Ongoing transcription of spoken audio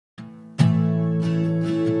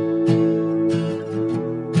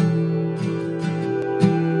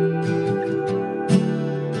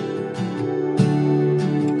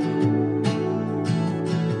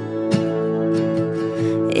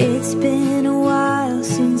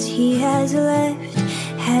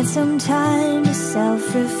some time to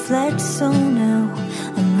self-reflect, so now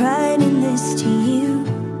I'm writing this to you.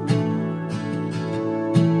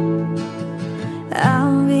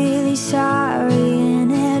 I'm really sorry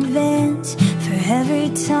in advance for every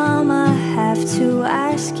time I have to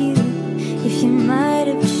ask you if you might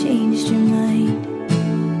have changed your mind.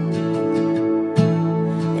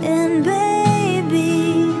 And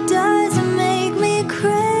baby, does it make me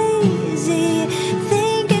crazy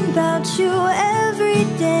thinking about you every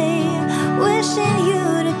day, wishing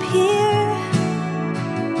you'd appear?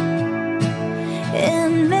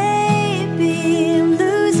 And maybe I'm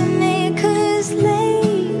losing it, 'cause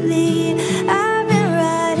lately I've been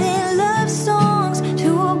writing love songs to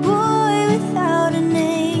a boy without a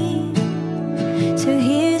name. So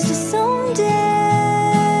here's to someday.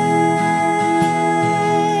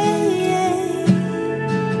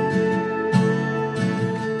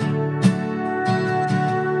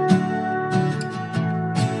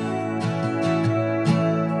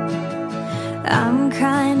 I'm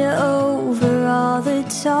kinda over all the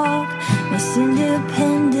talk. Miss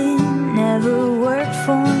Independent never worked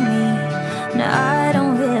for me. Now I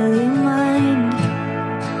don't really mind.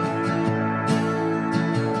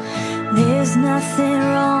 There's nothing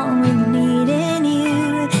wrong with needing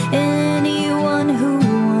you. Anyone who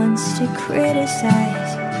wants to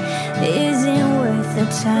criticize isn't worth the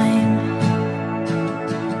time.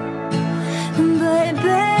 But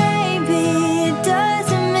baby, it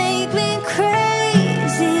doesn't make me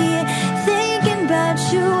crazy thinking about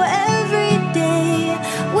you every day,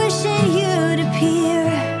 wishing you'd appear.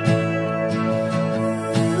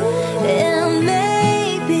 And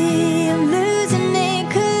maybe I'm losing it,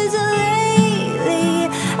 'cause lately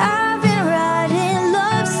I've been writing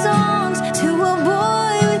love songs to a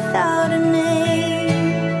boy without a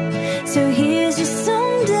name. So here's just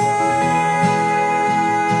someday.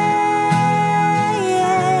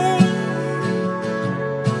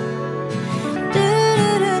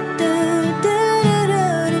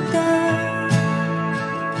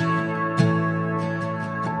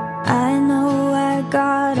 I know I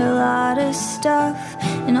got a lot of stuff,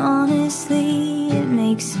 and honestly it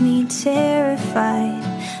makes me terrified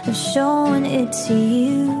of showing it to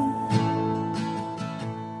you.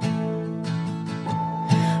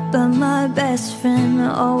 But my best friend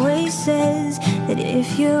always says that if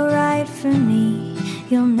you're right for me,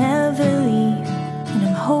 you'll never leave, and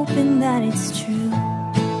I'm hoping that it's true.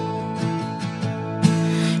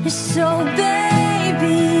 So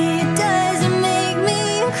baby, it doesn't make me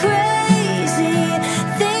crazy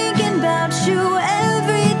thinking about you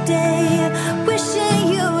every day, wishing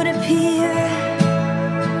you'd appear.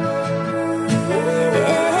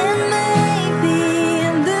 And maybe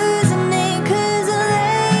I'm losing it, 'cause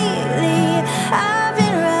lately I've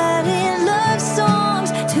been writing love songs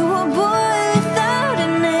to a boy without a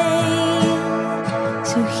name.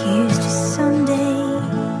 So here's to someday.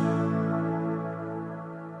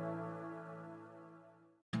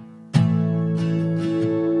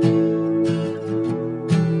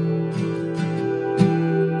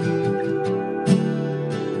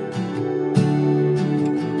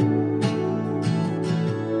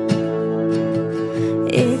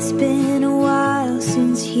 It's been a while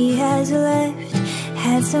since he has left.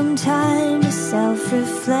 Had some time to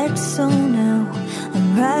self-reflect, so now I'm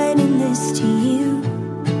writing this to you.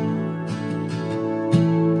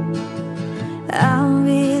 I'm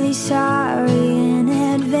really sorry in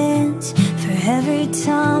advance for every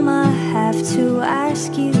time I have to ask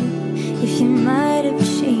you if you might have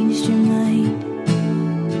changed your mind.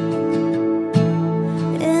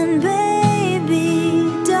 And baby,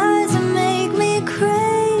 does it make me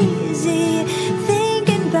crazy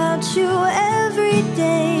thinking about you every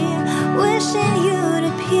day, wishing you'd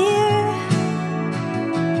appear?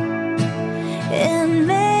 And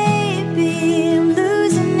maybe I'm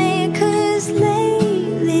losing it, 'cause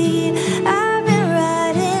lately I've been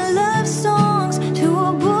writing love songs to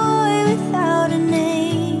a boy without a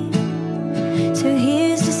name. So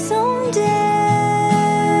here's to someday.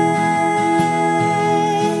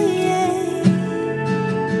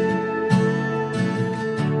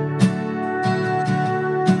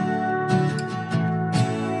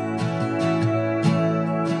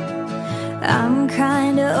 I'm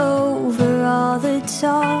kinda over all the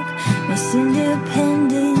talk. Miss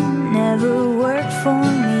Independent never worked for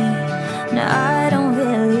me. Now I don't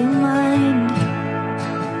really mind.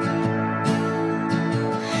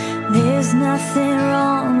 There's nothing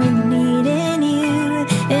wrong with needing you.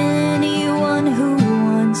 Anyone who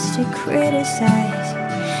wants to criticize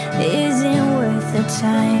isn't worth the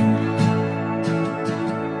time.